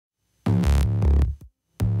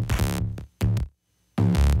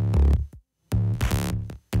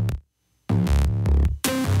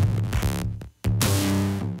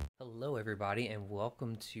everybody, and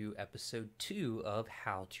welcome to episode 2 of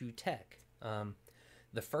How to Tech.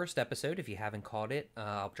 The first episode, if you haven't caught it,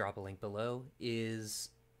 I'll drop a link below, is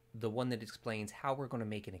the one that explains how we're going to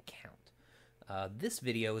make an account. This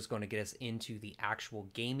video is going to get us into the actual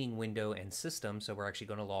gaming window and system, so we're actually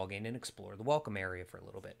going to log in and explore the welcome area for a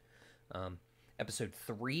little bit. Episode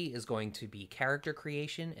 3 is going to be character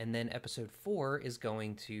creation, and then episode 4 is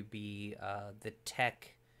going to be the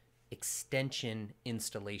tech extension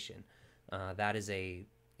installation.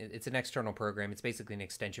 It's an external program. It's basically an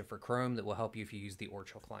extension for Chrome that will help you if you use the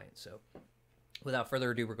Orchel client. So without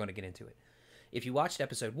further ado, we're going to get into it. If you watched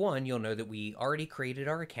episode 1, you'll know that we already created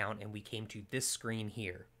our account and we came to this screen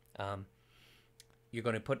here. You're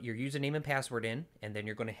going to put your username and password in, and then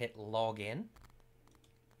you're going to hit login.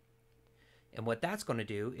 And what that's going to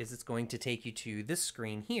do is it's going to take you to this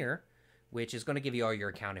screen here, which is going to give you all your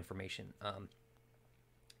account information.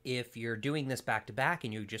 If you're doing this back to back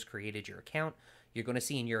and you just created your account, you're going to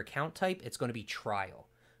see in your account type, it's going to be trial.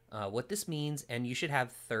 What this means, and you should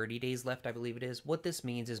have 30 days left, I believe it is. What this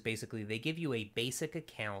means is basically they give you a basic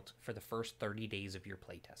account for the first 30 days of your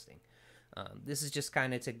playtesting. This is just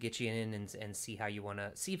kind of to get you in and see how you want to,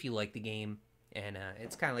 see if you like the game. And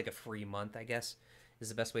it's kind of like a free month, I guess, is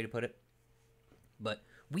the best way to put it. But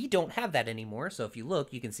we don't have that anymore. So if you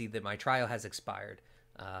look, you can see that my trial has expired.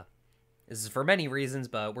 This is for many reasons,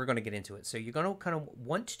 but we're going to get into it. So you're going to kind of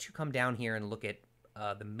want to come down here and look at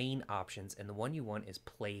the main options, and the one you want is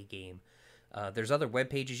play game. There's other web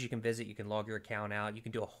pages you can visit. You can log your account out. You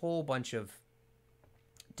can do a whole bunch of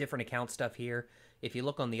different account stuff here. If you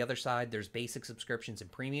look on the other side, there's basic subscriptions and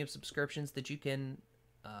premium subscriptions that you can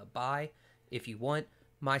buy if you want.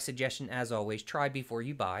 My suggestion, as always, try before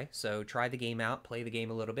you buy. So try the game out, play the game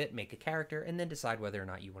a little bit, make a character, and then decide whether or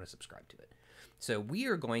not you want to subscribe to it. So we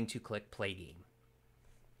are going to click Play Game.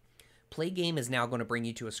 Play Game is now going to bring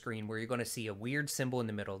you to a screen where you're going to see a weird symbol in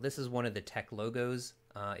the middle. This is one of the tech logos.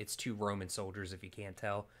 It's 2 Roman soldiers, if you can't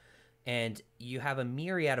tell. And you have a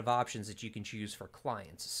myriad of options that you can choose for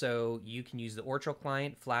clients. So you can use the Orchel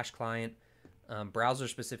client, Flash client,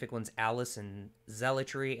 browser-specific ones, Alice and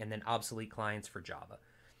Zealotry, and then obsolete clients for Java.